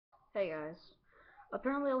Hey guys.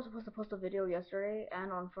 Apparently I was supposed to post a video yesterday and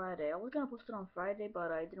on Friday. I was gonna post it on Friday,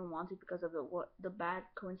 but I didn't want to because of the bad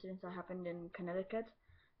coincidence that happened in Connecticut,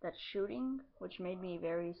 that shooting, which made me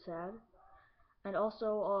very sad. And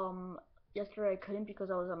also, yesterday I couldn't because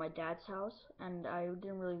I was at my dad's house and I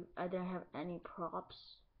didn't have any props.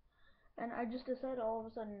 And I just decided all of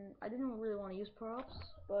a sudden I didn't really want to use props,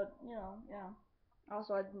 but yeah.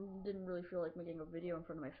 Also, I didn't really feel like making a video in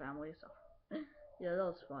front of my family, so yeah, that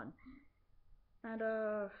was fun. And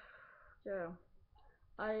yeah,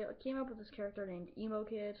 I came up with this character named Emo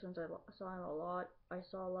Kid since I saw him a lot. I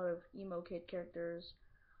saw a lot of Emo Kid characters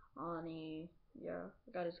on the, yeah,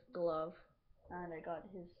 I got his glove and I got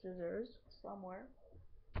his scissors somewhere.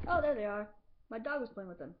 Oh, there they are. My dog was playing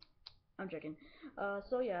with them. I'm joking.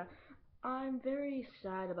 So yeah, I'm very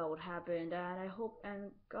sad about what happened, and I hope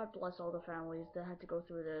and God bless all the families that had to go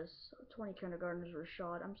through this. 20 kindergartners were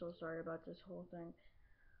shot. I'm so sorry about this whole thing.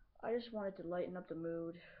 I just wanted to lighten up the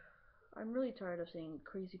mood. I'm really tired of seeing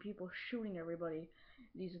crazy people shooting everybody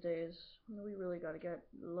these days. We really gotta get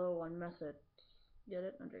low on method. Get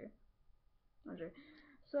it? Andre? Andre.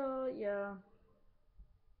 So, yeah.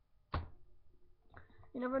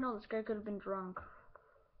 You never know, this guy could have been drunk.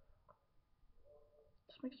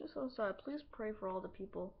 This makes me so sad. Please pray for all the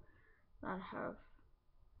people that have.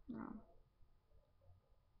 No.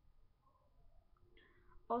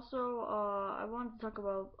 Also, I wanted to talk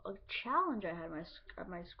about a challenge I had at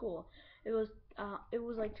my school. It was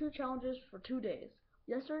like two challenges for 2 days.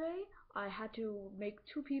 Yesterday, I had to make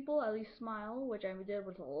two people at least smile, which I did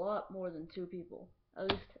with a lot more than two people. At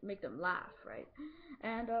least make them laugh, right?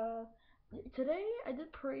 And today I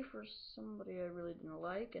did pray for somebody I really didn't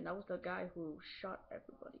like, and that was the guy who shot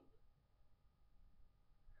everybody.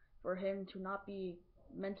 For him to not be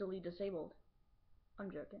mentally disabled.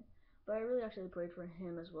 I'm joking. But I really actually prayed for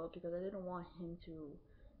him as well because I didn't want him to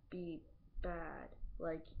be bad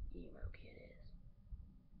like Emo Kid is.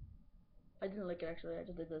 I didn't like it actually, I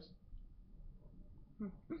just did this.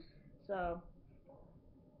 So,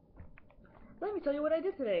 let me tell you what I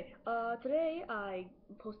did today.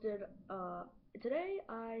 Posted, today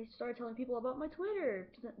I started telling people about my Twitter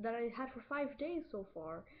that I had for 5 days so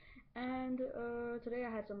far. And, today I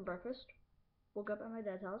had some breakfast, woke up at my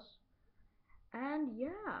dad's house, and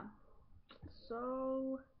yeah.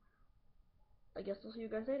 So, I guess I'll see you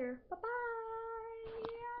guys later. Bye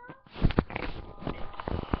bye!